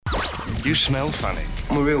You smell funny.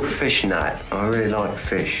 I'm a real fish nut. I really like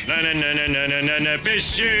fish. No,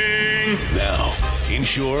 fishing! Now,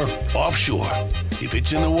 inshore, offshore. If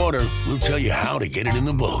it's in the water, we'll tell you how to get it in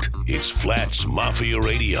the boat. It's Flats Mafia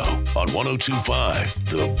Radio on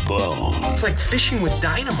 102.5 The Bone. It's like fishing with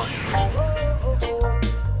dynamite.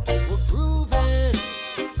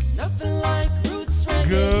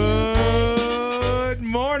 Good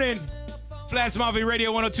morning. Flats Mafia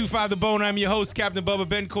Radio 102.5 The Bone. I'm your host, Captain Bubba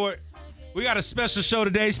Bencourt. We got a special show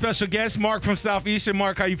today. Special guest, Mark from Southeastern.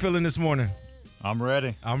 Mark, how you feeling this morning? I'm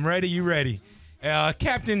ready. I'm ready. You ready?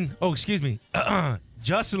 Justin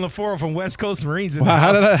LaForo from West Coast Marines. In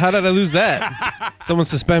Wow, the house. how did I lose that? Someone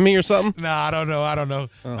suspend me or something? Nah, I don't know.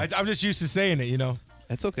 Oh. I'm just used to saying it, you know.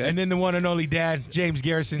 That's okay. And then the one and only dad, James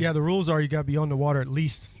Garrison. Yeah, the rules are you got to be on the water at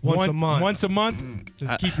least once a month. Once a month?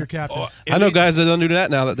 To keep your captains. I know guys that don't do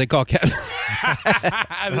that now that they call captain.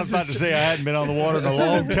 I was about to say I hadn't been on the water in a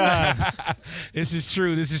long time. This is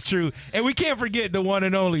true. And we can't forget the one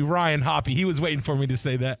and only Ryan Hoppy. He was waiting for me to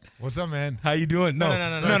say that. What's up, man? How you doing? No.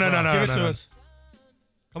 Give it to us.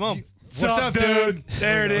 Come on. What's up, dude?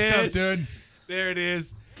 There it is. What's up, dude? There it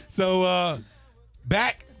is. So,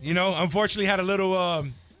 back, unfortunately had a little,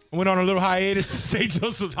 went on a little hiatus to St.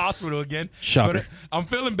 Joseph's Hospital again. Shocker. But I'm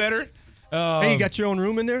feeling better. Hey, you got your own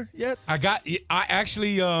room in there yet?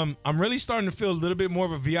 I'm really starting to feel a little bit more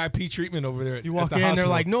of a VIP treatment over there. You walk at the in, hospital. they're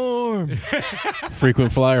like, Norm.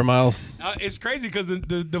 Frequent flyer miles. It's crazy because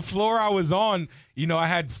the floor I was on, I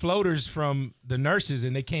had floaters from the nurses,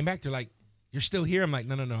 and they came back. They're like, "You're still here?" I'm like,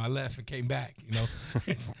 no, I left and came back.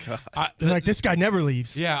 They're like, this guy never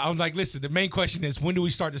leaves. Yeah, I was like, listen, the main question is, when do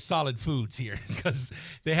we start the solid foods here? Because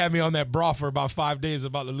they had me on that broth for about 5 days,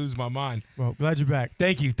 about to lose my mind. Well, glad you're back.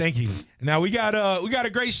 Thank you. Now we got a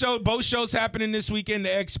great show. Both shows happening this weekend. The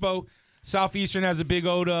Expo, Southeastern has a big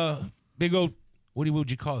old. What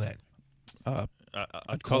would you call that?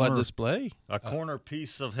 I'd call that display. A corner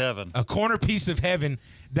piece of heaven. A corner piece of heaven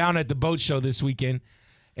down at the boat show this weekend.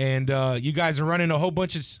 And you guys are running a whole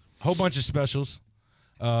bunch of specials.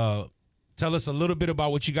 Tell us a little bit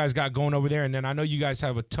about what you guys got going over there, and then I know you guys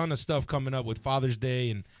have a ton of stuff coming up with Father's Day.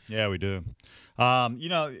 And yeah, we do.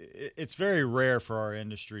 It's very rare for our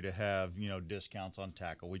industry to have discounts on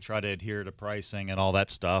tackle. We try to adhere to pricing and all that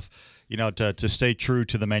stuff, to stay true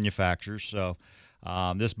to the manufacturers. So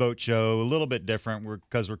this boat show a little bit different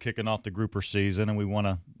because we're kicking off the grouper season, and we want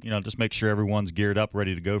to just make sure everyone's geared up,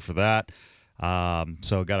 ready to go for that.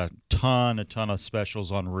 So got a ton of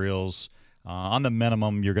specials on reels. On the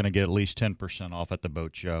minimum, you're going to get at least 10% off at the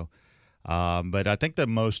boat show. But I think the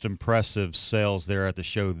most impressive sales there at the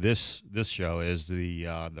show this show is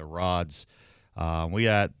the rods. We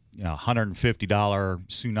had $150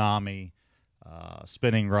 Tsunami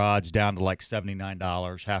spinning rods down to like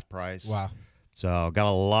 $79, half price. wow, So got a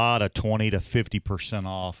lot of 20 to 50%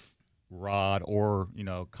 off rod or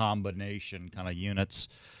combination kind of units.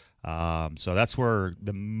 So that's where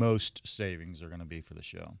the most savings are going to be for the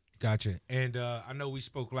show. gotcha. And I know we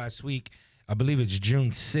spoke last week. I believe it's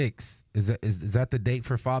June 6th. Is that the date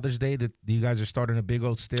for Father's Day that you guys are starting a big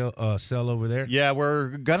old sale over there? Yeah,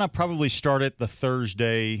 we're gonna probably start it the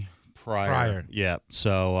Thursday prior. Yeah,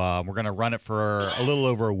 so we're gonna run it for a little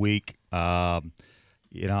over a week. We're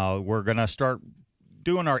gonna start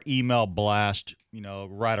doing our email blast,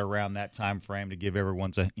 right around that time frame to give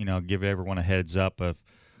everyone a heads up of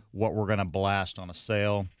what we're gonna blast on a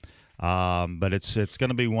sale. But it's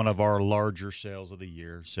gonna be one of our larger sales of the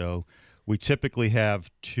year. So we typically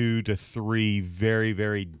have 2 to 3 very,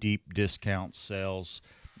 very deep discount sales,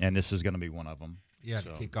 and this is going to be one of them. Yeah,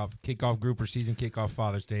 so. kickoff grouper season, kickoff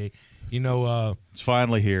Father's Day. It's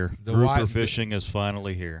finally here. Grouper fishing is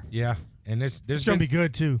finally here. Yeah, and there's It's going to be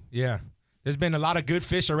good, too. Yeah, there's been a lot of good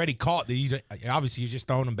fish already caught. That obviously you're just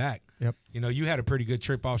throwing them back. Yep. You had a pretty good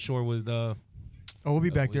trip offshore with. We'll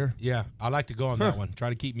be back there. Yeah, I like to go on that one. Try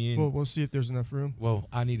to keep me in. We'll see if there's enough room. Well,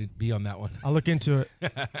 I need to be on that one. I'll look into it.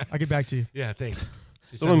 I'll get back to you. Yeah, thanks.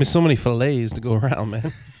 There's only so many fillets to go around,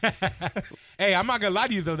 man. Hey, I'm not gonna lie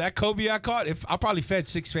to you though. That Kobe I caught, I probably fed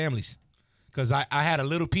 6 families, because I had a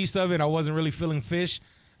little piece of it. I wasn't really feeling fish.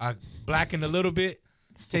 I blackened a little bit,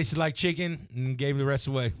 tasted like chicken, and gave the rest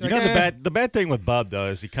away. The bad thing with Bub though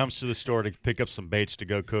is he comes to the store to pick up some baits to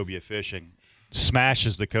go cobia fishing.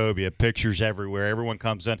 Smashes the cobia, pictures everywhere. Everyone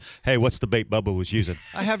comes in. Hey, what's the bait Bubba was using?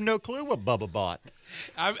 I have no clue what Bubba bought.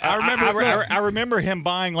 I remember. I remember him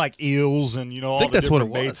buying like eels and all think the that's what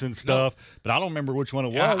different it was. baits and stuff, but I don't remember which one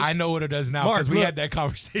it was. I know what it does now Mark, because we look, had that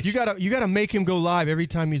conversation. You gotta make him go live every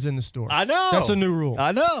time he's in the store. I know. That's a new rule.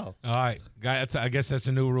 I know. All right, I guess that's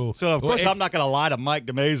a new rule. So of Well, course it's- I'm not going to lie to Mike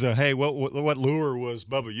DeMeza. Hey, what lure was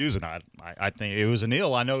Bubba using? I think it was an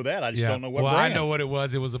eel. I know that. I just don't know what Well, brand. I know what it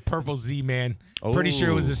was. It was a purple Z-Man. Pretty sure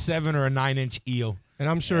it was a 7 or a 9-inch eel. And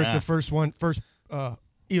I'm sure it's Yeah. the first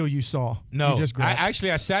eel you saw. No, You just grabbed. I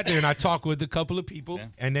sat there and I talked with a couple of people,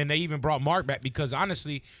 and then they even brought Mark back because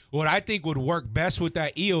honestly, what I think would work best with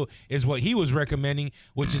that eel is what he was recommending,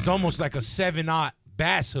 which is almost like a 7/0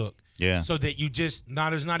 bass hook. Yeah. So that you just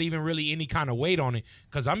there's not even really any kind of weight on it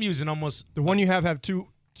because I'm using almost The one you have two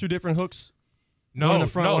different hooks? One no in the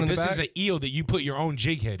front, one in the this is back? an eel that you put your own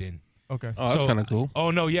jig head in. Okay. Oh, that's kind of cool. Oh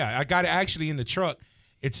no, yeah, I got it actually in the truck.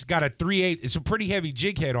 It's got a 3/8. It's a pretty heavy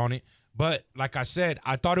jig head on it, but like I said,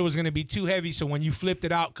 I thought it was going to be too heavy. So when you flipped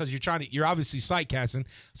it out, because you're obviously sight casting.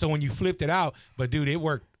 So when you flipped it out, but dude, it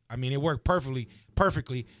worked. I mean, it worked perfectly.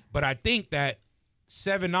 But I think that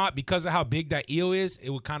 7/0 because of how big that eel is, it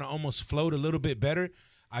would kind of almost float a little bit better.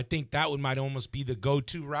 I think that might almost be the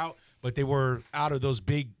go-to route. But they were out of those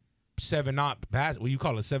big 7/0 bass. What do you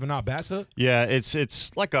call it? 7/0 bass hook? Yeah,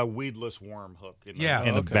 it's like a weedless worm hook in the, Yeah.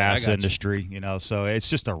 in the Okay, bass I got you. industry, So it's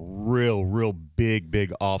just a real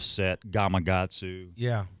big offset Gamakatsu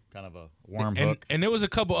Yeah. kind of a worm and, hook. And there was a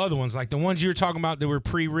couple other ones, like the ones you were talking about that were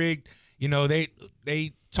pre-rigged.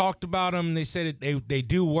 They talked about them. They said they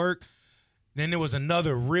do work. Then there was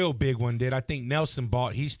another real big one that I think Nelson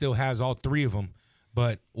bought. He still has all 3 of them.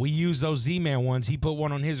 But we used those Z-Man ones. He put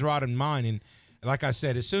one on his rod and mine. And like I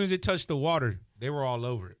said, as soon as it touched the water, they were all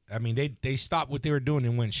over it. I mean, they stopped what they were doing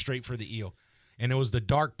and went straight for the eel. And it was the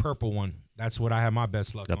dark purple one. That's what I had my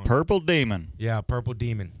best luck The on. Purple Demon. Yeah, Purple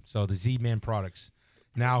Demon. So the Z-Man products.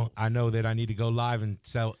 Now I know that I need to go live and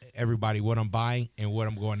tell everybody what I'm buying and what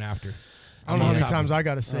I'm going after. I don't know how many times I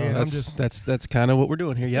got to say it. I'm just That's kind of what we're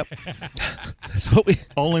doing here. Yep. That's what we.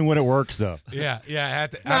 Only when it works, though. Yeah, I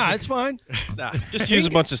had to. it's fine. Nah, just use a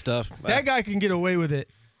bunch of stuff. That guy can get away with it.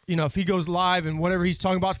 If he goes live and whatever he's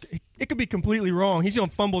talking about, it could be completely wrong. He's going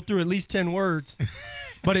to fumble through at least 10 words,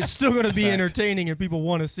 but it's still going to be entertaining and people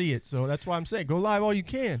want to see it. So that's why I'm saying go live all you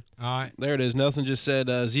can. All right. There it is. Nelson just said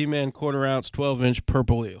Z-Man quarter ounce 12-inch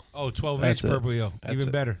purple eel. Oh, 12-inch That's it. purple eel. That's Even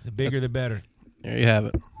it. better. The bigger, the better. There you have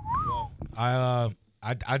it.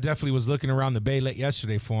 I definitely was looking around the bay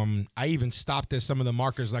yesterday for them. I even stopped at some of the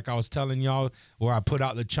markers like I was telling y'all where I put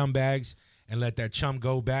out the chum bags and let that chum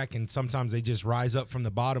go back, and sometimes they just rise up from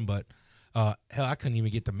the bottom. But, hell, I couldn't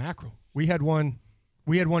even get the mackerel. We had one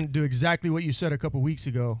do exactly what you said a couple weeks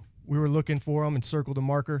ago. We were looking for them and circled the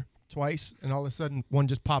marker twice, and all of a sudden one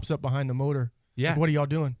just pops up behind the motor. Yeah. Like, what are y'all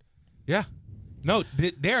doing? Yeah. No,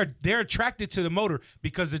 they're attracted to the motor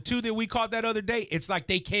because the 2 that we caught that other day, it's like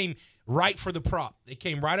they came right for the prop. They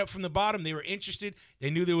came right up from the bottom. They were interested. They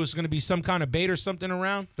knew there was going to be some kind of bait or something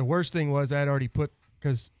around. The worst thing was I had already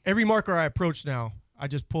because every marker I approach now, I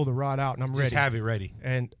just pull the rod out and I'm ready. Just have it ready.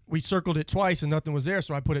 And we circled it twice and nothing was there,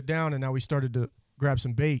 so I put it down and now we started to grab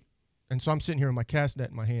some bait. And so I'm sitting here with my cast net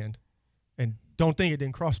in my hand. And don't think it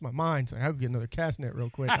didn't cross my mind. So I have to get another cast net real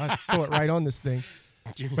quick. I throw it right on this thing.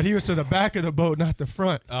 But he was to the back of the boat, not the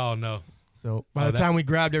front. Oh, no. So by the time we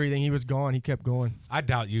grabbed everything, he was gone. He kept going. I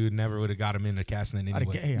doubt you never would have got him in the casting net I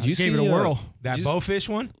anyway. gave it a whirl. That bowfish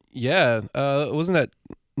one? Yeah. Wasn't that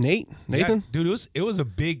Nathan? Yeah, dude, it was a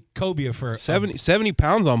big cobia for 70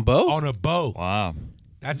 pounds on bow? on a bow. Wow.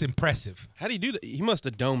 That's impressive. How do you do that? He must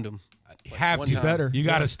have domed him. Have one to. time. Better. You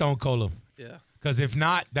got to stone cold him. Yeah. Because if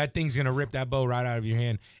not, that thing's going to rip that bow right out of your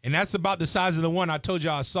hand. And that's about the size of the one I told you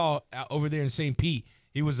I saw over there in St. Pete.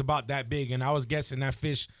 He was about that big, and I was guessing that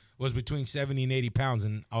fish was between 70 and 80 pounds,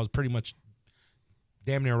 and I was pretty much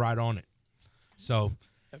damn near right on it. So,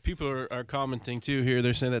 People are commenting, too, here.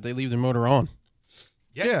 They're saying that they leave their motor on.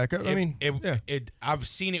 Yeah, I mean, I've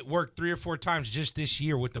seen it work 3 or 4 times just this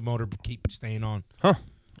year with the motor keep staying on. Huh.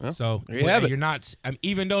 Well, So there you have it. you're not,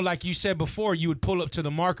 even though like you said before, you would pull up to the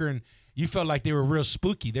marker and you felt like they were real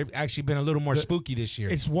spooky. They've actually been a little more spooky this year.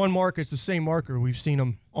 it's one marker. It's the same marker. We've seen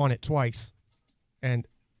them on it twice. And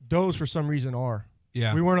those, for some reason, are.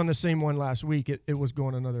 Yeah. We weren't on the same one last week. It was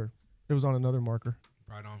on another marker.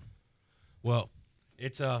 Right on. Well,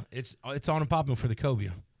 it's on and popping for the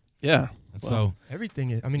cobia. Yeah. So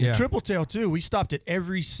Everything is. I mean, Yeah. the triple tail, too. We stopped at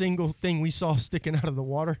every single thing we saw sticking out of the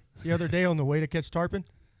water the other day on the way to catch tarpon.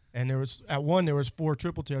 And there was 4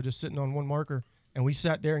 triple tail just sitting on one marker. And we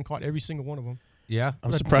sat there and caught every single one of them. yeah,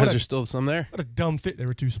 I'm What a- surprised what a- there's still some there. What a dumb fit. They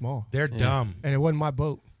were too small. they're dumb. And it wasn't my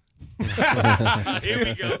boat. Here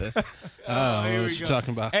we go. Oh, here what we you go.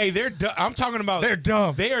 talking about? Hey, they're dumb. I'm talking about They're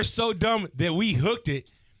dumb. They are so dumb that we hooked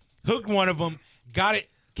one of them, got it,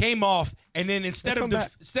 came off, and then instead of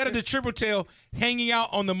the triple tail hanging out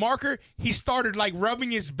on the marker, he started like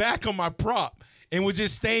rubbing his back on my prop and was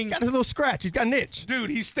just staying. Got a little scratch. He's got an itch. Dude,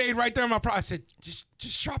 he stayed right there on my prop. I said, just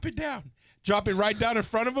drop it down. Drop it right down in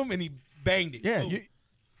front of him, and he banged it. Yeah,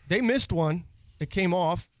 they missed one. It came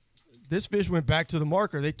off. This fish went back to the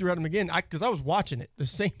marker. They threw at him again because I was watching it. The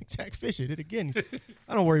same exact fish. He did it again.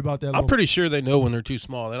 I don't worry about that. I'm pretty sure they know when they're too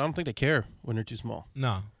small. I don't think they care when they're too small.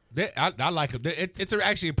 No, I like them. It's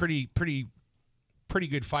actually a pretty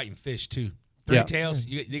good fighting fish too. Three tails,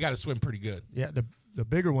 they got to swim pretty good. Yeah, the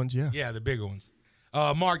bigger ones. Yeah. Yeah, the bigger ones.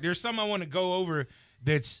 Mark, there's something I want to go over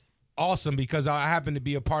that's awesome because I happen to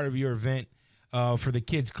be a part of your event for the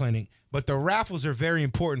kids clinic. But the raffles are very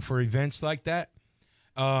important for events like that.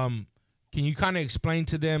 Can you kind of explain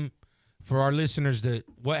to them, for our listeners, that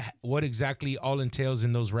what exactly all entails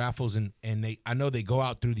in those raffles? And I know they go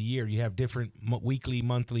out through the year. You have different weekly,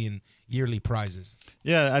 monthly, and yearly prizes.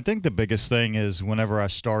 Yeah, I think the biggest thing is whenever I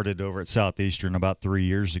started over at Southeastern about 3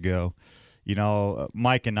 years ago,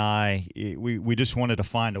 Mike and I, we just wanted to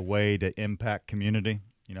find a way to impact community,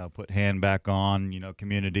 put hand back on,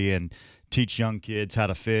 community and teach young kids how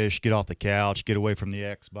to fish, get off the couch, get away from the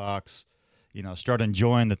Xbox, start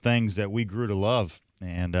enjoying the things that we grew to love.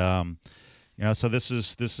 And, so this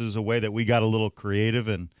is a way that we got a little creative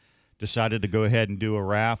and decided to go ahead and do a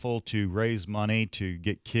raffle to raise money to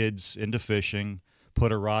get kids into fishing,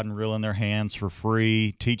 put a rod and reel in their hands for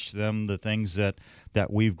free, teach them the things that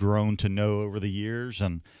we've grown to know over the years.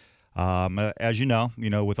 And as you know,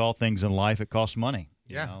 with all things in life, it costs money.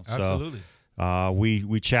 Yeah, absolutely. So,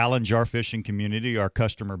 we challenge our fishing community, our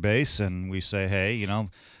customer base, and we say, hey,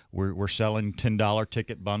 we're selling $10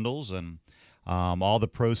 ticket bundles, and all the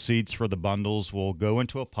proceeds for the bundles will go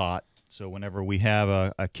into a pot. So whenever we have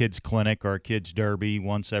a kids clinic or a kids derby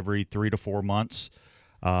once every 3 to 4 months,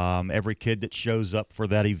 every kid that shows up for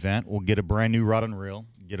that event will get a brand new rod and reel,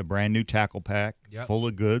 get a brand new tackle pack full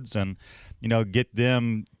of goods, and get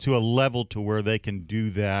them to a level to where they can do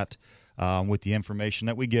that with the information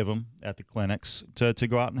that we give them at the clinics to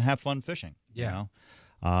go out and have fun fishing.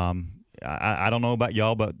 I don't know about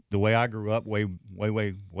y'all, but the way I grew up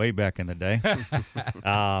way back in the day,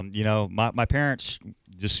 my parents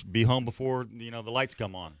just be home before, the lights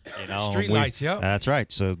come on, Street lights, yeah. That's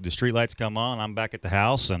right. So the street lights come on, I'm back at the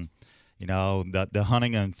house, and, the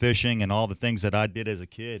hunting and fishing and all the things that I did as a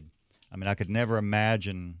kid. I mean, I could never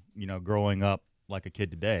imagine, growing up like a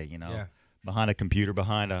kid today, behind a computer,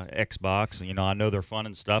 behind a Xbox. I know they're fun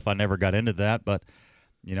and stuff. I never got into that, but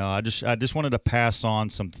I just wanted to pass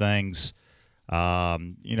on some things, to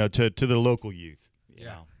the local youth.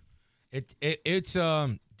 It's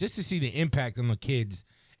just to see the impact on the kids,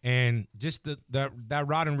 and just that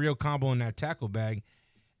rod and reel combo in that tackle bag,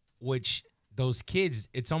 which those kids,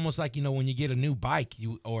 it's almost like when you get a new bike,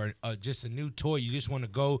 or just a new toy, you just want to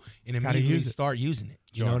go and immediately start using it.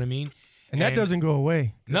 You know what I mean? And that doesn't go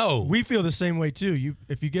away. No, we feel the same way too.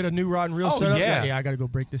 If you get a new rod and reel set up, I got to go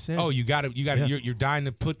break this in. Oh, you got to. You're dying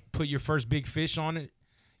to put your first big fish on it,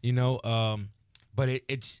 But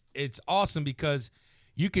it's awesome because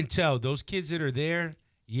you can tell those kids that are there.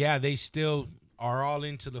 Yeah, they still are all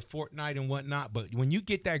into the Fortnite and whatnot. But when you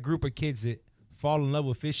get that group of kids that fall in love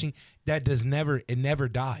with fishing, it never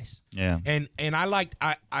dies. Yeah. And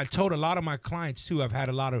I told a lot of my clients too. I've had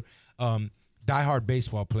a lot of diehard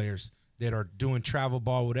baseball players that are doing travel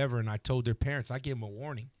ball, whatever, and I told their parents, I gave them a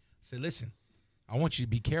warning. I said, listen, I want you to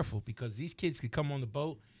be careful because these kids could come on the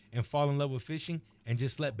boat and fall in love with fishing and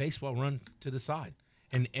just let baseball run to the side.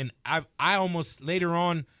 And I almost later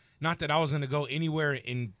on, not that I was going to go anywhere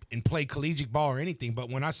and play collegiate ball or anything,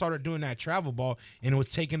 but when I started doing that travel ball and it was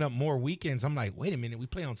taking up more weekends, I'm like, wait a minute, we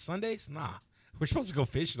play on Sundays? Nah, we're supposed to go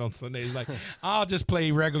fishing on Sundays. Like, I'll just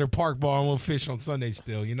play regular park ball and we'll fish on Sundays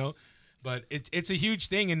still, But it's a huge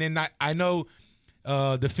thing. And then I know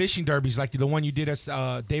the fishing derbies, like the one you did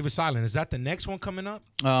at Davis Island. Is that the next one coming up?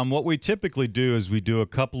 What we typically do is we do a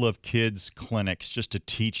couple of kids clinics just to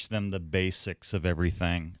teach them the basics of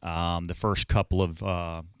everything. The first couple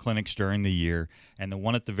of clinics during the year, and the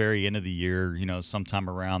one at the very end of the year, sometime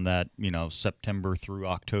around that, September through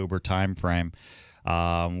October time frame.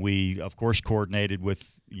 We, of course, coordinated with,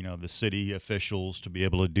 the city officials to be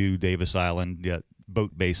able to do Davis Island, the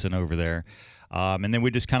boat basin over there. And then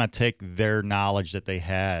we just kind of take their knowledge that they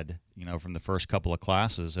had, from the first couple of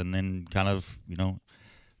classes, and then kind of,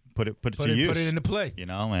 put it to use. Put it into play.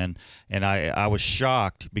 And I was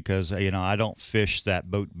shocked because, I don't fish that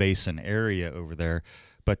boat basin area over there.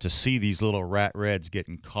 But to see these little rat reds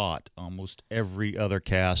getting caught almost every other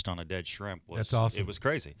cast on a dead shrimp was That's awesome. It was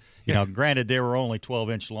crazy. You know, granted they were only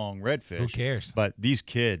 12-inch long redfish. Who cares? But these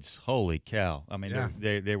kids, holy cow! I mean,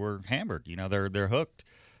 Yeah. they were hammered. You know, they're hooked.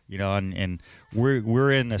 You know, and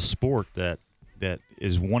we're in a sport that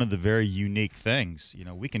is one of the very unique things. You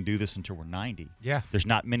know, we can do this until we're 90. Yeah. There's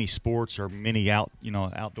not many sports or many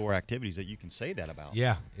outdoor activities that you can say that about.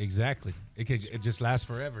 Yeah, exactly. It just lasts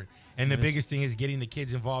forever. And the biggest thing is getting the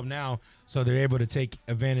kids involved now, so they're able to take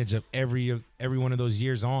advantage of every one of those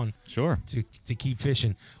years on. Sure. To keep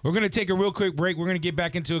fishing. We're going to take a real quick break. We're going to get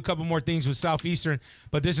back into a couple more things with Southeastern,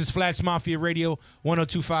 but this is Flats Mafia Radio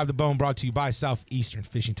 102.5 The Bone, brought to you by Southeastern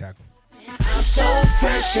Fishing Tackle. I'm so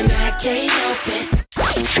fresh and I can't help it.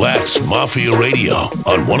 Flats Mafia Radio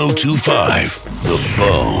on 102.5 The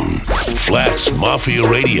Bone. Flats Mafia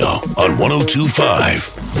Radio on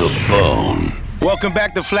 102.5 The Bone. Welcome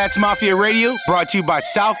back to Flats Mafia Radio, brought to you by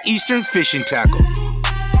Southeastern Fishing Tackle.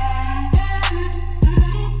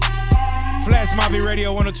 Flats Mafia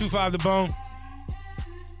Radio 102.5 The Bone.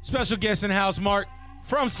 Special guest in the house, Mark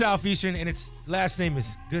from Southeastern, and its last name is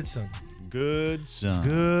Goodson. Good son.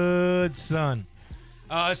 Good son.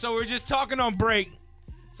 So we're just talking on break.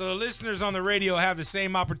 So the listeners on the radio have the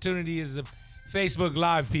same opportunity as the Facebook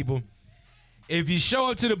Live people. If you show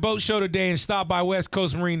up to the boat show today and stop by West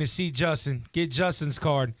Coast Marine to see Justin, get Justin's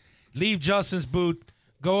card, leave Justin's booth,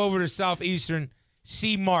 go over to Southeastern,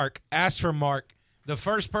 see Mark, ask for Mark. The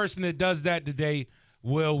first person that does that today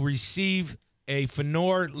will receive a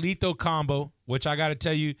Fenor Lethal Combo, which I got to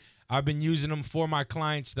tell you, I've been using them for my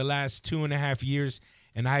clients the last 2.5 years,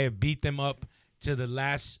 and I have beat them up to the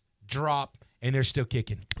last drop, and they're still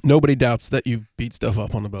kicking. Nobody doubts that you beat stuff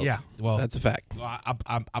up on the boat. Yeah, well, that's a fact.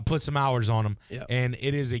 I put some hours on them, Yep. and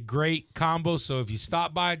it is a great combo. So if you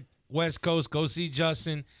stop by West Coast, go see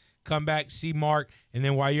Justin, come back, see Mark, and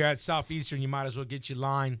then while you're at Southeastern, you might as well get your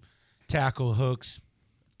line, tackle, hooks,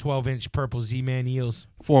 12-inch purple Z-Man eels.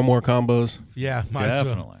 4 more combos. Yeah, might as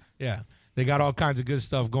well. Definitely. Yeah. They got all kinds of good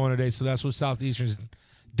stuff going today, so that's what Southeastern's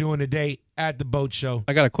doing today at the boat show.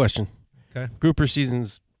 I got a question. Okay. Grouper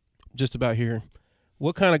season's just about here.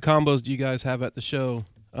 What kind of combos do you guys have at the show?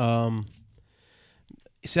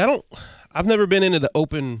 See, I've never been into the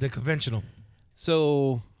open. The conventional.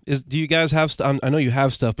 So do you guys have stuff? I know you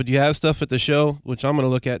have stuff, but do you have stuff at the show, which I'm going to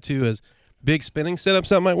look at too, as big spinning setups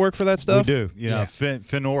that might work for that stuff? We do. You know,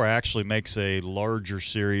 Fenor actually makes a larger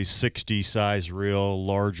series, 60 size reel,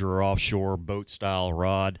 larger offshore boat style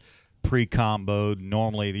rod, pre-comboed.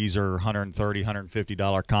 Normally these are $130, $150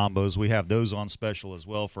 combos. We have those on special as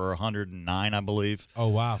well for $109, I believe. Oh,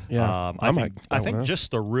 wow. Yeah. I think just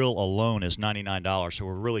the reel alone is $99, so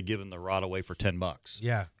we're really giving the rod away for $10.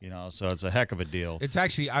 Yeah. You know, so it's a heck of a deal. It's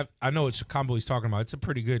actually, I know it's a combo he's talking about. It's a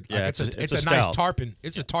pretty good. Yeah, it's a nice stout. tarpon.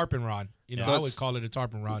 It's a tarpon rod. You know, So I would call it a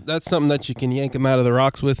tarpon rod. That's something that you can yank them out of the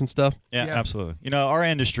rocks with and stuff. Yeah, Yeah. absolutely. You know, our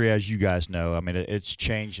industry, as you guys know, I mean, it's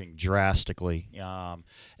changing drastically.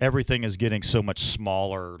 Everything is getting so much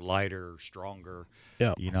smaller, lighter, stronger.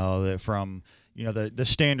 Yeah. You know, the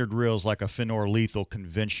standard reels like a Fenor Lethal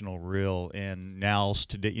conventional reel, and now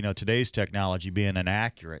today's technology being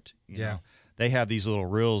inaccurate. You know, they have these little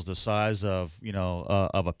reels the size of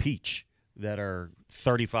of a peach that are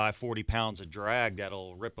 35, 40 pounds of drag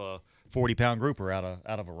that'll rip a 40-pound grouper out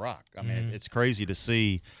of a rock. I mean, it's crazy to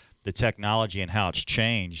see the technology and how it's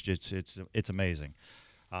changed. It's amazing.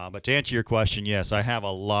 But to answer your question, yes, I have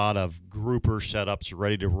a lot of grouper setups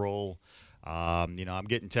ready to roll. I'm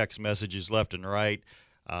getting text messages left and right.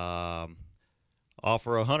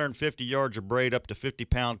 Offer 150 yards of braid up to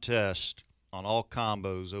 50-pound test on all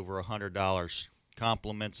combos over $100.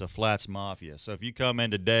 Compliments of Flats Mafia. So if you come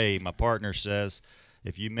in today, my partner says,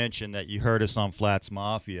 if you mention that you heard us on Flats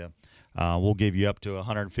Mafia, we'll give you up to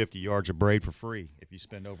 150 yards of braid for free if you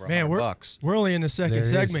spend over $100. We're only in the second There it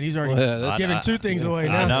segment. is. He's already giving 2 things away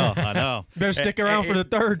now. I know. Better stick around for the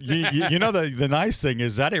third. You know, the nice thing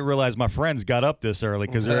is I didn't realize my friends got up this early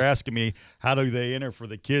because they're asking me how do they enter for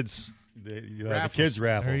the kids, the kids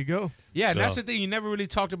raffle. There you go. Yeah, and that's the thing. You never really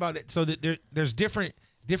talked about it. So that there's different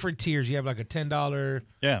tiers. You have like a $10.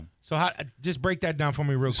 Yeah. So just break that down for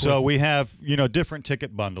me real quick. So we have, different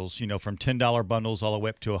ticket bundles, from $10 bundles all the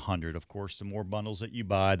way up to $100. Of course, the more bundles that you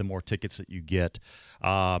buy, the more tickets that you get.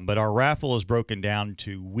 But our raffle is broken down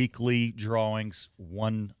to weekly drawings,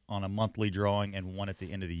 one on a monthly drawing and one at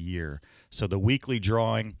the end of the year. So the weekly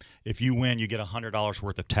drawing, if you win, you get $100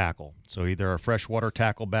 worth of tackle. So either a freshwater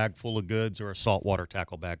tackle bag full of goods or a saltwater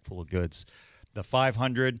tackle bag full of goods. The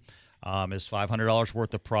 500 is $500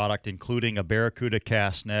 worth of product, including a Barracuda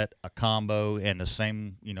cast net, a combo, and the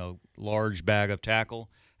same, large bag of tackle.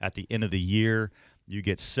 At the end of the year, You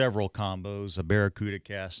get several combos, a Barracuda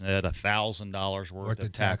cast net, $1,000 worth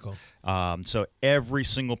of tackle. So every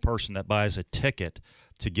single person that buys a ticket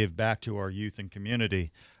to give back to our youth and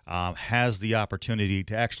community has the opportunity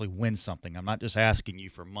to actually win something. I'm not just asking you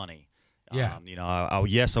for money. Yeah.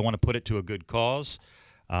 Yes, I want to put it to a good cause,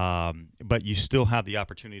 but you still have the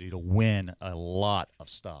opportunity to win a lot of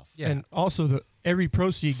stuff. Yeah. And also, every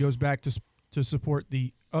proceed goes back to support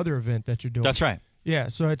the other event that you're doing. That's right. Yeah,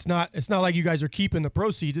 so it's not like you guys are keeping the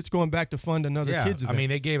proceeds. It's going back to fund another kids event. I mean,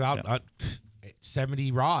 they gave out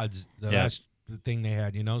 70 rods last thing they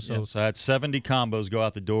had, So I had 70 combos go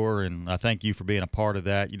out the door, and I thank you for being a part of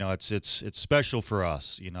that. It's special for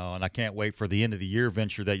us, and I can't wait for the end of the year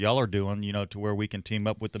venture that y'all are doing, to where we can team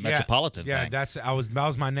up with the Metropolitan. Yeah, thing. that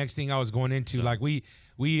was my next thing I was going into. So, like we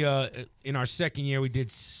in our second year we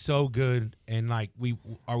did so good, and like we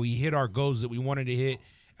hit our goals that we wanted to hit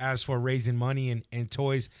as for raising money and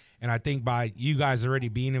toys. And I think by you guys already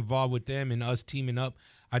being involved with them and us teaming up,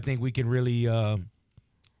 I think we can really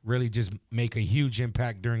just make a huge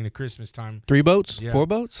impact during the Christmas time. 3 boats? 4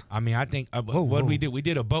 boats? I mean, I think we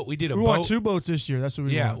did a boat. We did a we boat. want 2 boats this year. That's what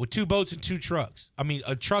we want. Yeah, with 2 boats and 2 trucks. I mean,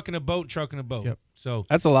 a truck and a boat, Yep. So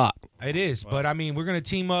that's a lot. It is. Wow. But I mean, we're gonna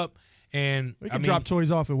team up and we can drop toys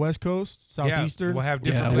off at West Coast, Southeastern. Yeah, we'll have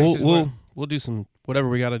different places. We'll do some whatever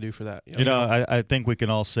we got to do for that. I think we can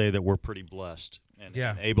all say that we're pretty blessed and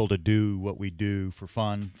able to do what we do for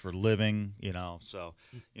fun, for living. So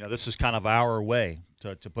this is kind of our way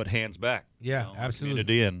to put hands back. Yeah, absolutely.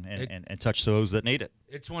 Community and touch those that need it.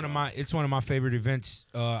 It's one of my favorite events.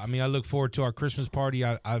 I mean, I look forward to our Christmas party.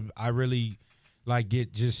 I really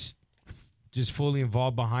get just fully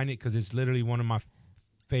involved behind it because it's literally one of my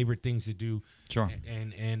favorite things to do. Sure.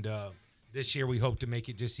 And this year we hope to make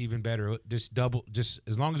it just even better. Just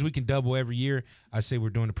as long as we can double every year, I say we're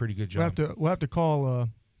doing a pretty good job. We'll have to call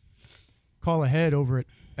ahead over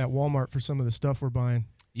at Walmart for some of the stuff we're buying.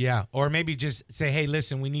 Yeah, or maybe just say, hey,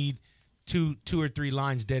 listen, we need two or 3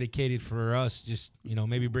 lines dedicated for us. Just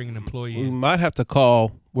maybe bring an employee. We in. might have to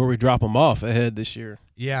call where we drop them off ahead this year.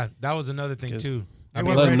 Yeah, that was another thing too. They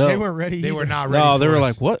weren't ready. They were not ready. No, they were us.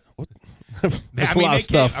 like, what? There's a lot of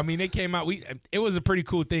stuff. They came out. It was a pretty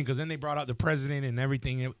cool thing because then they brought out the president and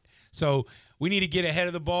everything. So we need to get ahead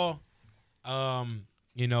of the ball. We're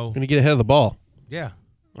gonna get ahead of the ball. Yeah.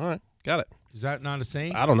 All right, got it. Is that not a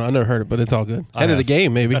saying? I don't know. I never heard it, but it's all good. Ahead of the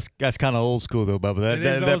game, maybe. That's kind of old school though, Bubba.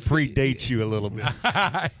 That predates you a little bit.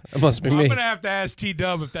 That must be me. I'm gonna have to ask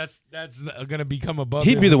T-Dub if that's gonna become above.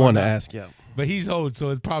 He'd be the one to ask, yeah. But he's old, so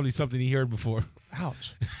it's probably something he heard before.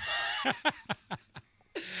 Ouch.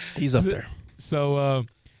 He's up there. So a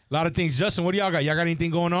lot of things. Justin, what do y'all got? Y'all got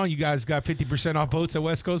anything going on? You guys got 50% off boats at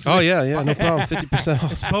West Coast? Oh, yeah, no problem. 50%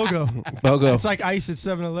 off. It's BOGO. BOGO. It's like ice at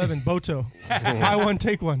 7-Eleven. Boto. Buy one,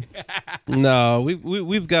 take one. No,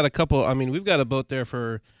 we've got a couple. I mean, we've got a boat there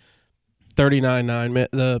for $39.9,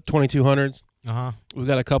 the 2200s. Uh-huh. We've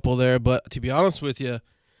got a couple there, but to be honest with you,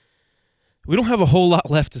 we don't have a whole lot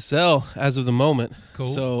left to sell as of the moment.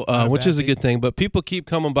 Cool. So, which is a good thing. But people keep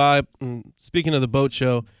coming by. And speaking of the boat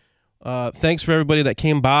show, thanks for everybody that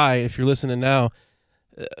came by. If you're listening now,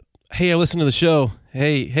 hey, I listened to the show.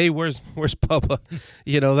 Hey, where's Bubba?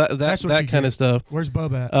 That kind of stuff. Where's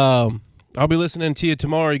Bubba at? I'll be listening to you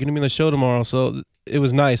tomorrow. You're gonna be on the show tomorrow. So it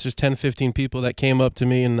was nice. There's 10, 15 people that came up to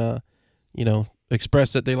me and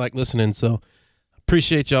expressed that they like listening. So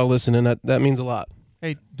appreciate y'all listening. That means a lot.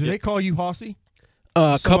 Hey, do they call you Hossy?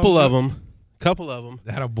 A couple of them.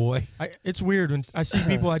 That a boy. It's weird when I see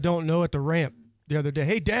people I don't know at the ramp the other day.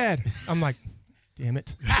 Hey, Dad. I'm like, damn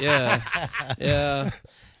it. Yeah.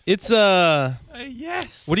 It's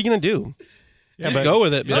yes. What are you gonna do? Yeah, just go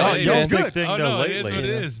with it. It's good. Big thing Oh, though no, lately. it is what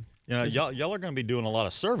it is. Y'all are going to be doing a lot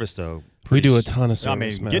of service though. We do a ton of service. I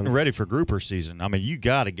mean, man. getting ready for grouper season. I mean, you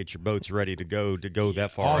got to get your boats ready to go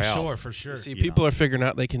that far out. Sure, for sure. See, people are figuring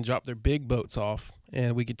out they can drop their big boats off,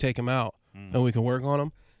 and we can take them out, and we can work on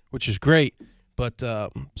them, which is great. But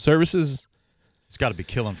services, it's got to be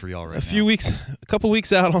killing for y'all right now. A couple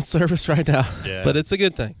weeks out on service right now. Yeah. But it's a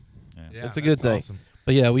good thing. Yeah, it's a good thing. Awesome.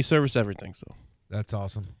 But yeah, we service everything. So that's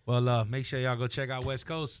awesome. Well, make sure y'all go check out West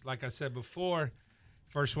Coast. Like I said before,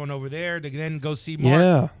 first one over there. Then go see Mark.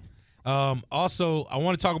 Yeah. Also, I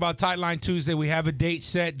want to talk about Tightline Tuesday. We have a date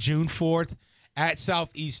set, June 4th at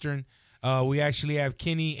Southeastern. We actually have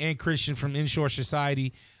Kenny and Christian from Inshore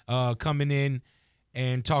Society coming in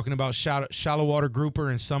and talking about shallow water grouper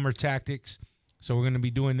and summer tactics. So we're going to be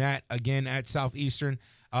doing that again at Southeastern.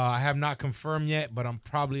 I have not confirmed yet, but I'm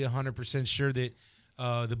probably 100% sure that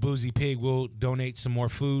the Boozy Pig will donate some more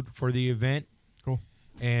food for the event. Cool.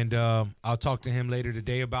 And I'll talk to him later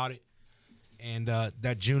today about it. And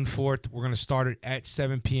that June 4th, we're going to start it at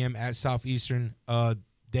 7 p.m. at Southeastern.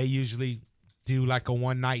 They usually do like a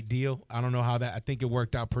one-night deal. I don't know how that – I think it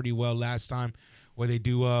worked out pretty well last time where they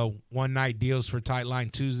do one-night deals for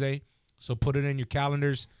Tightline Tuesday. So put it in your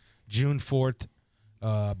calendars, June 4th.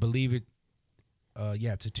 Believe it.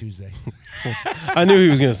 Yeah, it's a Tuesday. I knew he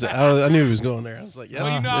was going to say. I knew he was going there. I was like, yeah.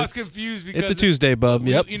 Well, I was confused because it's a Tuesday, bub.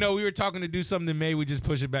 Yep. We were talking to do something in May. We just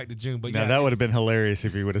push it back to June. But now, yeah, that would have been hilarious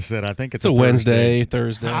if he would have said, I think it's a Wednesday,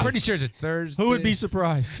 Thursday. I'm pretty sure it's a Thursday. Who would be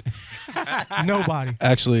surprised? Nobody.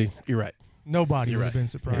 Actually, you're right. Nobody would have been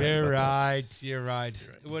surprised. You're right.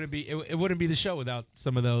 It wouldn't be the show without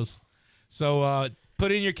some of those. So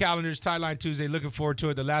put in your calendars, Tightline Tuesday. Looking forward to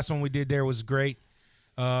it. The last one we did there was great.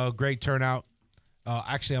 Great turnout.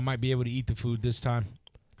 Actually, I might be able to eat the food this time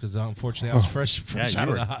because unfortunately I was fresh out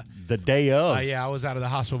of the day of. I was out of the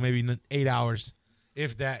hospital maybe 8 hours,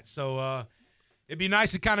 if that. So it'd be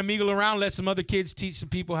nice to kind of mingle around, let some other kids teach some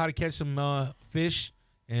people how to catch some fish,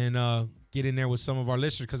 and get in there with some of our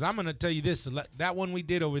listeners. Because I'm going to tell you this, that one we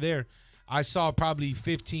did over there, I saw probably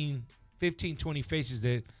 15, 20 faces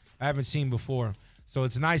that I haven't seen before. So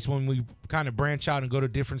it's nice when we kind of branch out and go to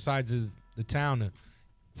different sides of the town to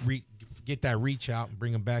get that reach out and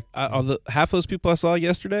bring them back. Half those people I saw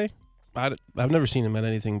yesterday, I've never seen them at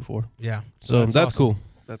anything before. Yeah. So that's awesome. cool.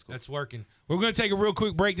 That's cool. That's working. We're going to take a real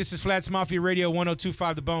quick break. This is Flats Mafia Radio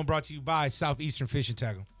 102.5 The Bone, brought to you by Southeastern Fishing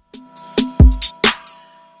Tackle.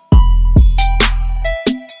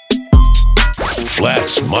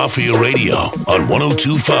 Flats Mafia Radio on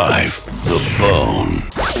 102.5 The Bone.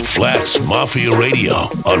 Flats Mafia Radio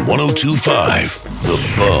on 102.5 The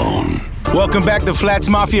Bone. Welcome back to Flats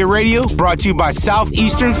Mafia Radio, brought to you by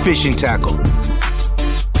Southeastern Fishing Tackle.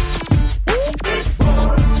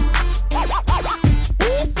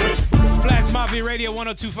 Flats Mafia Radio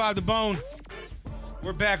 102.5 The Bone.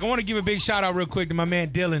 We're back. I want to give a big shout out real quick to my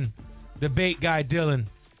man Dylan, the bait guy Dylan.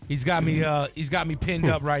 He's got me pinned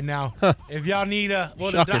up right now. If y'all need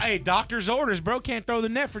doctor's orders, bro. Can't throw the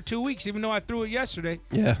net for 2 weeks, even though I threw it yesterday.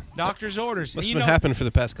 Yeah. Doctor's orders. Must have been happening for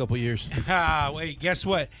the past couple of years. Wait, guess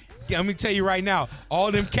what? Let me tell you right now,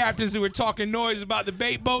 all them captains that were talking noise about the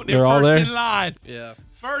bait boat, They're all first there? in line. Yeah.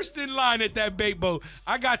 First in line at that bait boat.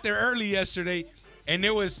 I got there early yesterday, and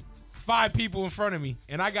there was 5 people in front of me,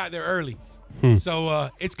 and I got there early. So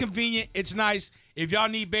it's convenient. It's nice. If y'all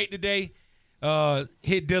need bait today,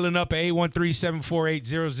 hit Dylan up at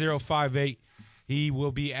 813-748-0058. He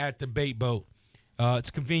will be at the bait boat.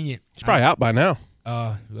 It's convenient. He's probably out by now.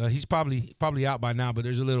 He's probably out by now, but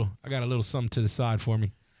I got a little something to the side for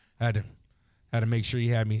me. Had to make sure he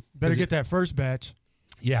had me. Better get that first batch.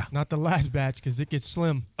 Yeah. Not the last batch because it gets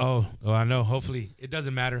slim. Oh, I know. Hopefully. It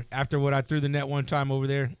doesn't matter. After what I threw the net one time over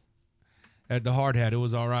there at the hard hat, it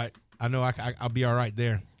was all right. I know I'll be all right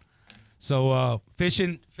there. So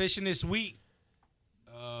fishing this week,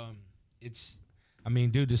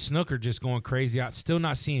 dude, the snooker just going crazy. I'm still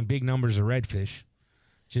not seeing big numbers of redfish.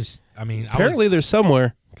 Apparently there's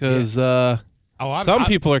somewhere because some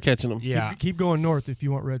people are catching them. Yeah. Keep going north if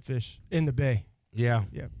you want redfish in the bay. Yeah.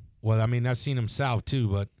 Yeah. Well, I've seen them south too,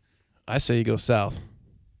 but I say you go south.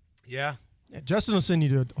 Yeah. Justin will send you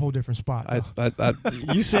to a whole different spot.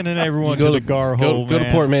 You sending everyone to the gar hole, Go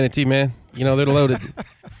to Port Manatee, man. You know they're loaded.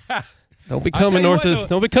 Don't be coming north.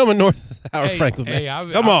 Don't be coming north of Howard Franklin,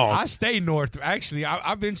 man. Come on. I stay north. Actually,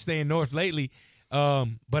 I've been staying north lately.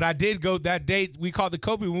 But I did go that day. We caught the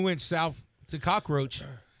Kobe. We went south to Cockroach,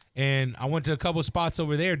 and I went to a couple spots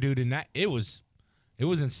over there, dude. And it was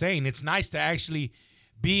insane. It's nice to actually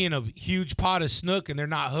be in a huge pot of snook, and they're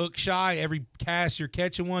not hook shy. Every cast you're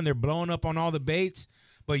catching one, they're blowing up on all the baits.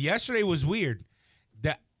 But yesterday was weird.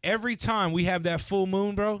 That every time we have that full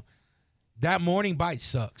moon, bro, that morning bite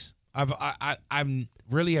sucks. I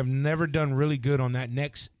really have never done really good on that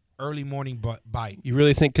next early morning bite. You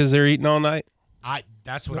really think because they're eating all night?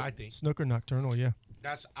 That's what I think. Snooker nocturnal, yeah.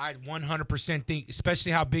 I 100% think,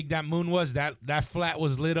 especially how big that moon was, that flat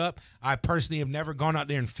was lit up. I personally have never gone out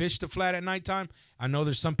there and fished the flat at nighttime. I know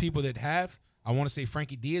there's some people that have. I want to say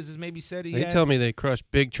Frankie Diaz has maybe said he has. They tell me they crush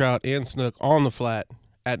big trout and snook on the flat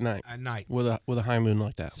at night. At night. With a high moon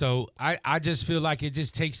like that. So I just feel like it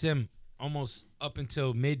just takes them almost up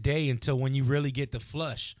until midday, until when you really get the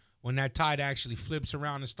flush. When that tide actually flips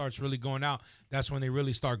around and starts really going out, that's when they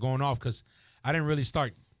really start going off, because I didn't really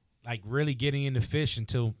start really getting into fish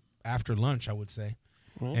until after lunch, I would say.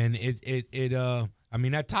 And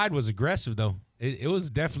that tide was aggressive though. It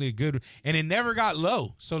was definitely a good, and it never got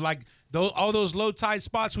low. So all those low tide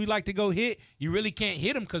spots we like to go hit, you really can't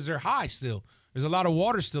hit them because they're high still. There's a lot of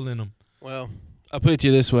water still in them. Well, I'll put it to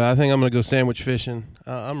you this way. I think I'm going to go sandwich fishing.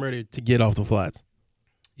 I'm ready to get off the flats.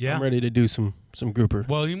 Yeah. I'm ready to do some grouper.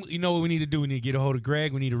 Well, you know what we need to do? We need to get a hold of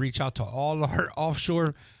Greg. We need to reach out to all our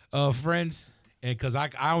offshore friends, and because I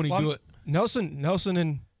only do it.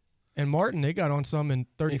 Nelson and Martin, they got on some in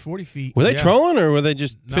 30, 40 feet. Were they trolling or were they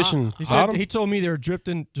just fishing bottom? He told me they were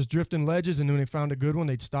drifting ledges, and when they found a good one,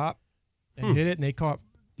 they'd stop and hit it, and they caught.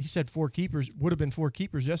 He said 4 keepers. Would have been 4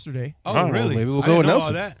 keepers yesterday. Oh, really? Maybe we'll go with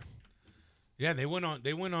Nelson. That. Yeah, they went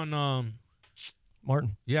on.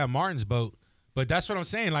 Martin. Yeah, Martin's boat. But that's what I'm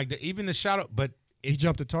saying. Like even the shot, but he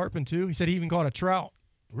jumped a tarpon too. He said he even caught a trout.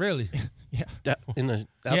 Really? Yeah. Out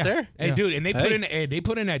there? Hey, dude, and they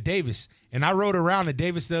put in at Davis, and I rode around at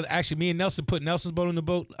Davis. Actually, me and Nelson put Nelson's boat in the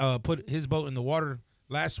boat, put his boat in the water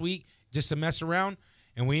last week just to mess around,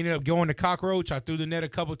 and we ended up going to Cockroach. I threw the net a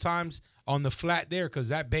couple times on the flat there because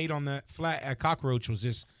that bait on the flat at Cockroach was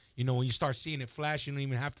just, when you start seeing it flash, you don't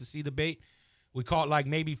even have to see the bait. We caught like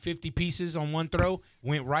maybe 50 pieces on one throw,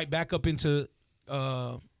 went right back up into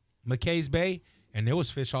McKay's Bay. And there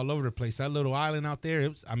was fish all over the place. That little island out there, it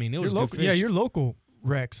was good fish. Yeah, your local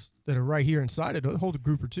wrecks that are right here inside it hold a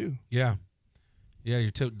grouper too. Yeah. Yeah,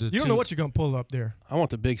 you don't know what you're going to pull up there. I want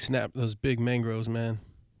the big snap, those big mangroves, man.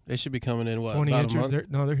 They should be coming in, 20 about inches? a month?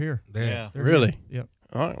 They're here. Yeah. They're really? Here. Yep.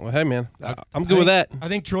 All right. Well, hey, man, I'm good with that. I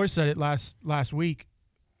think Troy said it last week.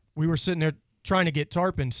 We were sitting there trying to get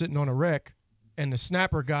tarpon sitting on a wreck, and the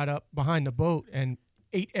snapper got up behind the boat and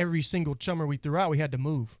ate every single chummer we threw out. We had to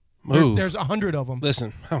move. There's 100 of them.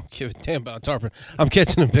 Listen, I don't give a damn about a tarpon. I'm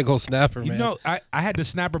catching a big old snapper, man. I had the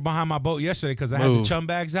snapper behind my boat yesterday because I had the chum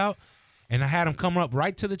bags out, and I had them come up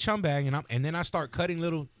right to the chum bag, and then I start cutting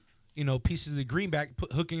little, pieces of the greenback,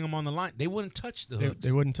 hooking them on the line. They wouldn't touch the hooks.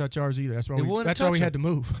 They wouldn't touch ours either. That's why we had to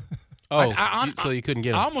move. So you couldn't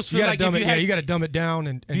get them. I almost feel like you got to dumb it down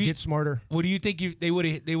and get smarter. What do you think they would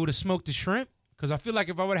have smoked the shrimp? Because I feel like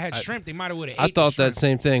if I would have had shrimp, they might have would have. I thought that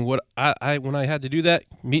same thing. What I when I had to do that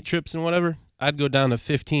meat trips and whatever, I'd go down to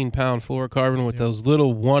 15-pound fluorocarbon with those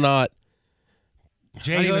little 1/0. Not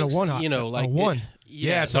even a 1/0. like a 1.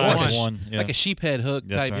 It's a one. Like a sheep head hook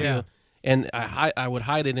type deal. Yeah. And I would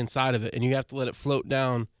hide it inside of it, and you have to let it float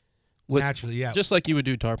down. Naturally, yeah. Just like you would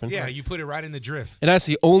do tarpon. Yeah, you put it right in the drift. And that's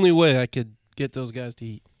the only way I could get those guys to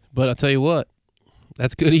eat. But I'll tell you what,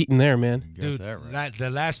 that's good eating there, man. Dude, the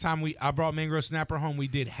last time I brought mangrove snapper home, we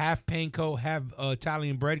did half panko, half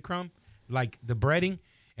Italian breadcrumb, like the breading,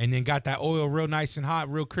 and then got that oil real nice and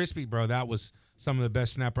hot, real crispy, bro. That was some of the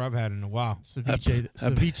best snapper I've had in a while.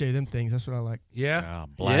 Ceviche, them things. That's what I like. Yeah.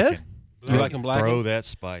 Blackened. You like them blackened? Throw that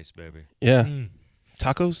spice, baby. Yeah.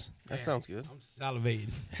 Tacos? That sounds good. I'm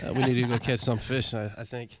salivating. We need to go catch some fish, I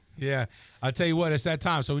think. Yeah. I'll tell you what, it's that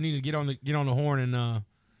time, so we need to get on the horn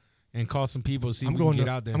and call some people to see if we can get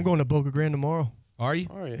out there. I'm going to Boca Grande tomorrow. Are you?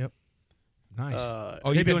 All right. Yep. Nice.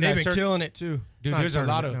 They've been killing it too. Dude, there's a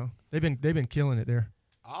lot of they've been killing it there.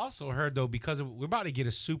 I also heard though, because we're about to get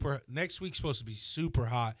next week's supposed to be super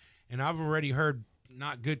hot, and I've already heard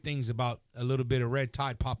not good things about a little bit of red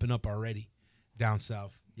tide popping up already down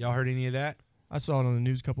south. Y'all heard any of that? I saw it on the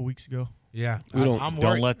news a couple weeks ago. Yeah.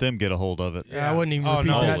 Don't let them get a hold of it. Yeah, I wouldn't even repeat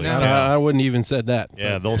that now. I wouldn't even said that.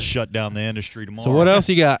 Yeah, they'll shut down the industry tomorrow. So what else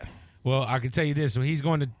you got? Well, I can tell you this. When he's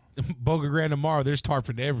going to Boca Grande tomorrow, there's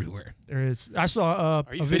tarpon everywhere. There is. I saw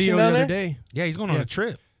Are you a fishing video the down other there? day. Yeah, he's going on a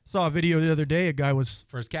trip. Saw a video the other day. A guy was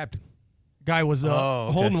First captain.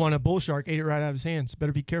 Holding one. A bull shark ate it right out of his hands.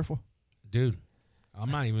 Better be careful. Dude, I'm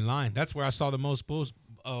not even lying. That's where I saw the most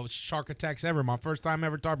shark attacks ever. My first time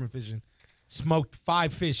ever tarpon fishing. Smoked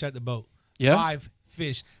 5 fish at the boat. Yeah? 5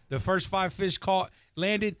 fish. The first 5 fish caught,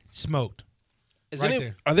 landed, smoked.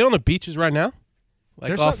 There. Are they on the beaches right now? Like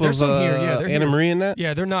there's off some here. Yeah, of they're Anna here. Marie and that?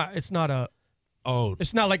 Yeah, they're not. It's not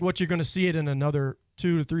It's not like what you're going to see it in another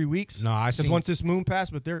 2 to 3 weeks. No, I see. Once this moon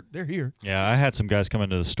passed, but they're here. Yeah, I had some guys come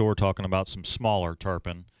into the store talking about some smaller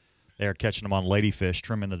tarpon. They're catching them on ladyfish,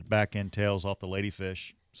 trimming the back end tails off the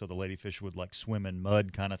ladyfish, so the ladyfish would like swim in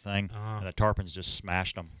mud kind of thing, and the tarpons just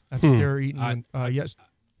smashed them. That's what they were eating.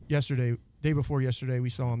 Yesterday, day before yesterday, we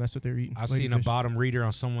saw them. That's what they were eating. I seen a bottom reader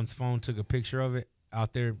on someone's phone, took a picture of it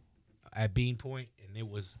out there at Bean Point, and it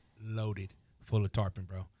was loaded full of tarpon,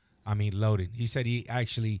 bro. I mean, loaded. He said I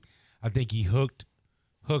think he hooked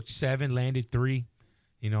 7, landed 3.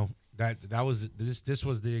 That was this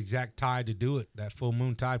was the exact tide to do it. That full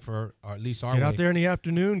moon tide or at least our Get way. out there in the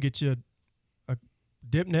afternoon, get you a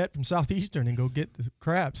dip net from Southeastern, and go get the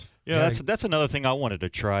crabs. Yeah, that's another thing I wanted to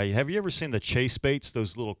try. Have you ever seen the chase baits?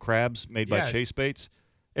 Those little crabs made by chase baits.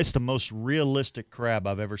 It's the most realistic crab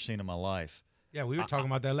I've ever seen in my life. Yeah, we were talking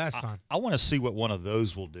about that last time. I want to see what one of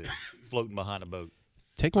those will do, floating behind a boat.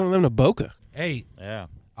 Take one of them to Boca. Hey, yeah,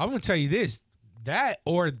 I'm gonna tell you this: that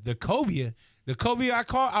or the cobia The cobia I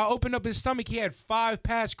caught, I opened up his stomach. He had 5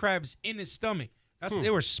 past crabs in his stomach. They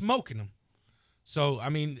were smoking them. So I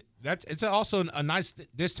mean, it's also a nice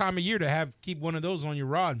this time of year to keep one of those on your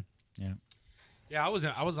rod. Yeah. Yeah, I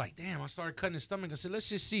was like, damn. I started cutting his stomach. I said, let's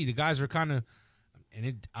just see. The guys were kind of,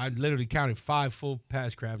 I literally counted 5 full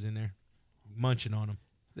past crabs in there, munching on them.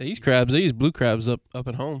 They use blue crabs up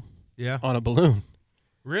at home. Yeah. On a balloon.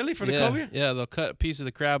 Really? For the cobia? Yeah, they'll cut a piece of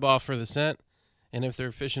the crab off for the scent, and if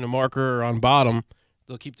they're fishing a marker or on bottom,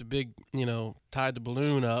 they'll keep the big, tied the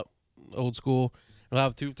balloon up, old school. They'll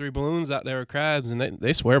have 2-3 balloons out there with crabs, and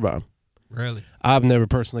they swear by them. Really? I've never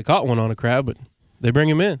personally caught one on a crab, but they bring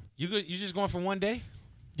them in. You just going for one day?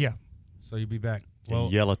 Yeah. So you'll be back. Well,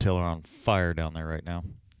 Yellowtail are on fire down there right now.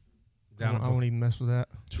 I won't even mess with that.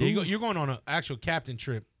 Yeah, you're going on an actual captain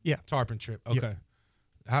trip. Yeah. Tarpon trip. Okay. Yep.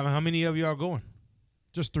 How many of you are going?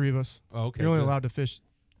 Just 3 of us. Oh, okay. You're only good. allowed to fish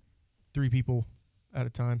 3 people at a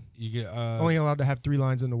time. You get Only allowed to have 3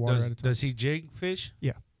 lines in the water at a time. Does he jig fish?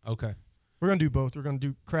 Yeah. Okay. We're going to do both. We're going to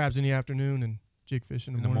do crabs in the afternoon and jig fish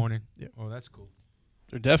in the morning. Yeah. Oh, that's cool.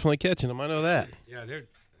 They're definitely catching them. I know that. Yeah, they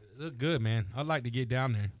look good, man. I'd like to get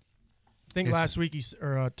down there. I think last week,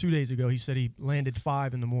 2 days ago, he said he landed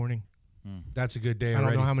 5 in the morning. That's a good day I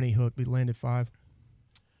already. don't know how many he hooked, but he landed 5.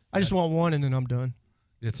 I just want 1, and then I'm done.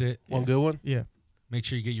 That's it? One good one? Yeah. Make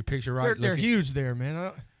sure you get your picture right. They're huge there,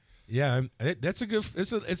 man. Yeah, that's a good.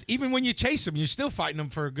 It's even when you chase them, you're still fighting them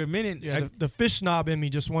for a good minute. Yeah, the fish snob in me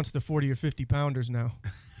just wants the 40 or 50 pounders now.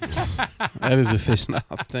 That is a fish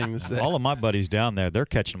snob thing to say. All of my buddies down there, they're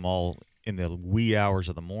catching them all in the wee hours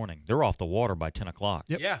of the morning. They're off the water by 10 o'clock.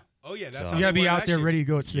 Yep. Yeah. Oh yeah. That's So- how You got to they be were out last there year. ready to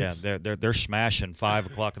go at 6. Yeah, they're smashing 5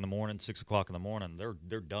 o'clock in the morning, 6 o'clock in the morning.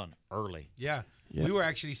 They're done early. Yeah. Yep. We were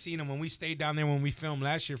actually seeing them when we stayed down there when we filmed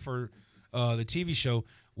last year for the TV show.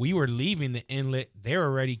 We were leaving the inlet. They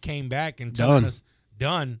already came back and telling us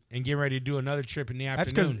done and getting ready to do another trip in the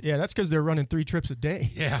afternoon. That's because they're running 3 trips a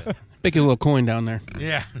day. Yeah. Making a little coin down there.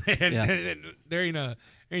 Yeah. Yeah. There ain't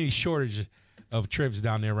any shortage of trips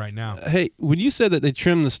down there right now. Hey, when you said that they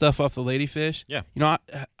trim the stuff off the ladyfish, Yeah.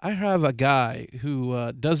 I have a guy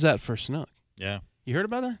who does that for snook. Yeah, You heard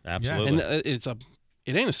about that? absolutely. And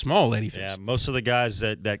it ain't a small ladyfish. Yeah, most of the guys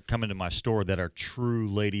that come into my store that are true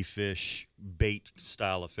ladyfish bait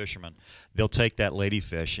style of fishermen, they'll take that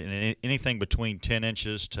ladyfish and anything between 10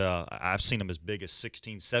 inches to, I've seen them as big as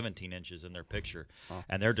 16, 17 inches in their picture,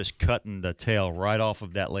 and they're just cutting the tail right off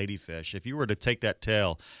of that ladyfish. If you were to take that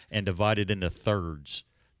tail and divide it into thirds,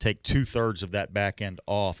 take 2/3 of that back end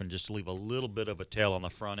off and just leave a little bit of a tail on the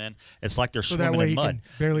front end, it's like they're So swimming that way in you mud. can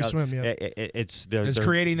barely swim, yeah. It's They're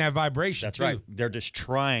creating that vibration. That's too. right. They're just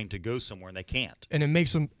trying to go somewhere and they can't. And it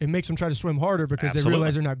makes them try to swim harder because Absolutely. they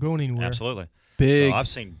realize they're not going anywhere. Absolutely. Big. So I've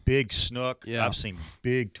seen big snook. Yeah. I've seen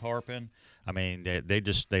big tarpon. I mean,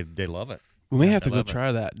 they love it. We may Yeah, have to they go love it.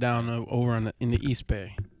 try that down over in the East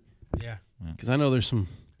Bay Yeah. because I know there's some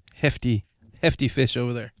hefty fish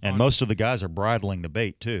over there. And most of the guys are bridling the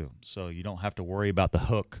bait too, so you don't have to worry about the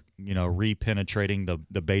hook, re-penetrating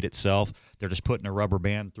the bait itself. They're just putting a rubber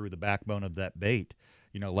band through the backbone of that bait,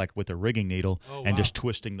 like with a rigging needle, and just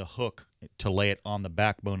twisting the hook to lay it on the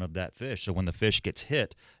backbone of that fish. So when the fish gets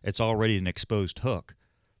hit, it's already an exposed hook.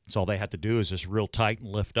 So all they have to do is just real tight and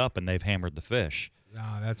lift up, and they've hammered the fish.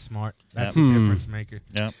 Nah, that's smart. That's the difference maker.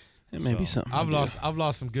 Yeah. It may be something. I've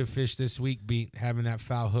lost some good fish this week having that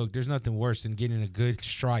foul hook. There's nothing worse than getting a good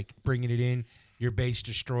strike, bringing it in, your bait's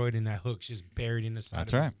destroyed, and that hook's just buried in the side.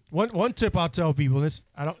 That's of right. One tip I'll tell people, this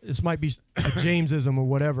might be a Jamesism or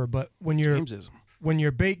whatever, but when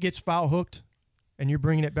your bait gets foul hooked and you're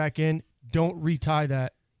bringing it back in, don't retie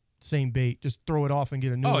that same bait. Just throw it off and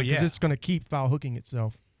get a new one because it's going to keep foul hooking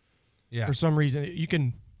itself. Yeah. For some reason, you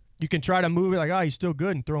can try to move it like, he's still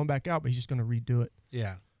good and throw him back out, but he's just going to redo it.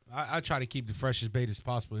 Yeah. I try to keep the freshest bait as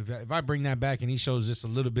possible. If I bring that back and he shows just a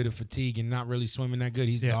little bit of fatigue and not really swimming that good,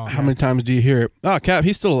 he's gone. How many times do you hear it? Oh, Cap,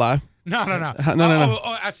 he's still alive. No. No.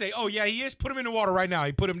 Oh, I say, yeah, he is. Put him in the water right now.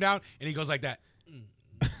 He put him down, and he goes like that.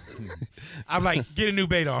 I'm like, get a new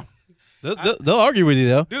bait on. They'll argue with you,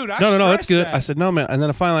 though. Dude, No, that's good. that. I said, no, man. And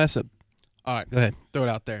then finally I said, all right, go ahead. Throw it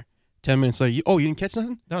out there. 10 minutes later, you didn't catch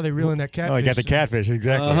nothing? No, they reel in that catfish. Oh, you got the catfish,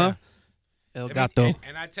 exactly. Uh-huh. El Gato.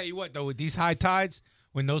 And I tell you what, though, with these high tides,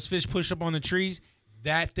 when those fish push up on the trees,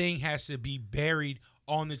 that thing has to be buried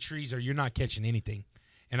on the trees or you're not catching anything.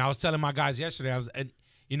 And I was telling my guys yesterday,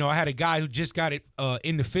 I had a guy who just got it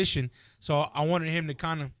into fishing, so I wanted him to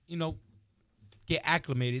kind of, get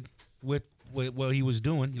acclimated with what he was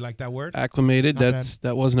doing. You like that word? Acclimated. Not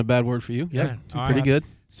That wasn't a bad word for you. Yeah. All Pretty right. good.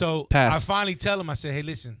 So Pass. I finally tell him, I said, hey,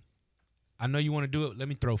 listen, I know you want to do it. Let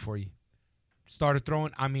me throw for you. Started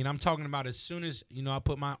throwing. I mean, I'm talking about as soon as, I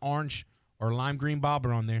put my orange or lime green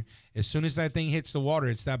bobber on there. As soon as that thing hits the water,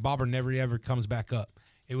 it's that bobber never ever comes back up.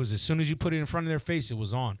 It was as soon as you put it in front of their face, it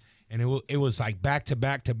was on. And it was like back to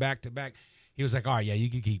back to back to back. He was like, all right, yeah, you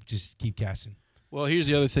can just keep casting. Well, here's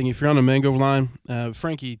the other thing. If you're on a mangrove line,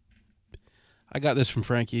 Frankie, I got this from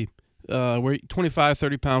Frankie. We're 25,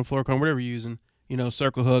 30-pound fluorocarbon, whatever you're using,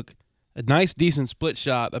 circle hook, a nice, decent split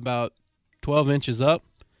shot about 12 inches up.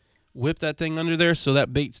 Whip that thing under there so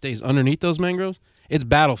that bait stays underneath those mangroves. It's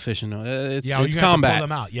battle fishing, though. It's you combat. have to pull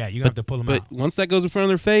them out. Yeah, you have to pull them out. But once that goes in front of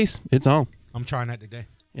their face, it's on. I'm trying that today.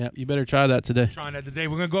 Yeah, you better try that today.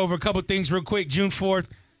 We're going to go over a couple things real quick. June 4th,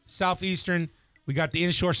 Southeastern. We got the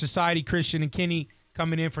Inshore Society, Christian and Kenny,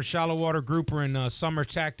 coming in for shallow water grouper and summer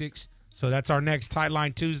tactics. So that's our next Tight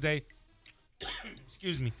Line Tuesday.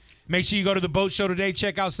 Excuse me. Make sure you go to the boat show today.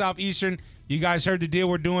 Check out Southeastern. You guys heard the deal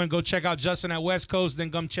we're doing. Go check out Justin at West Coast.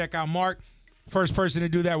 Then come check out Mark. First person to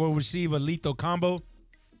do that will receive a lethal combo.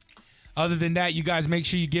 Other than that, you guys make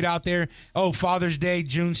sure you get out there. Oh, Father's Day,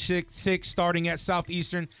 June 6th, starting at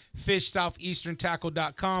Southeastern.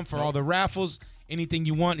 FishSoutheasternTackle.com for all the raffles. Anything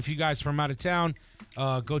you want. If you guys from out of town,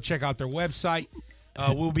 go check out their website.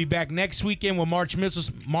 We'll be back next weekend with Mark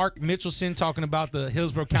Mitchelson talking about the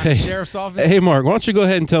Hillsborough County Sheriff's Office. Hey, Mark, why don't you go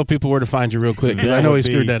ahead and tell people where to find you real quick, because I know he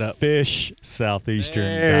screwed that up. FishSoutheastern.com.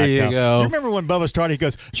 There you go. Do you remember when Bubba started? He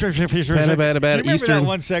goes, do you remember that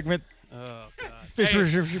one segment? Oh, God.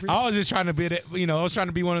 I was just trying to be, I was trying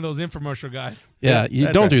to be one of those infomercial guys. Yeah,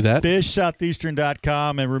 you don't do that.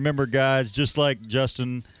 FishSoutheastern.com. And remember, guys, just like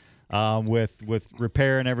Justin with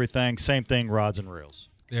repair and everything, same thing, rods and reels.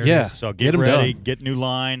 There it is. So get ready, get new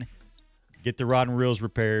line, get the rod and reels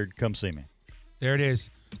repaired. Come see me. There it is.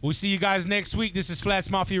 We'll see you guys next week. This is Flats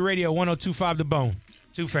Mafia Radio, 102.5 The Bone.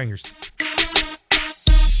 Two fingers.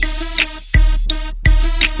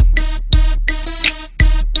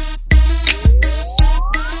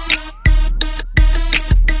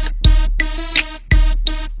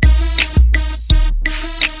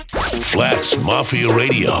 Flats Mafia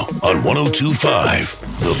Radio on 102.5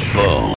 The Bone.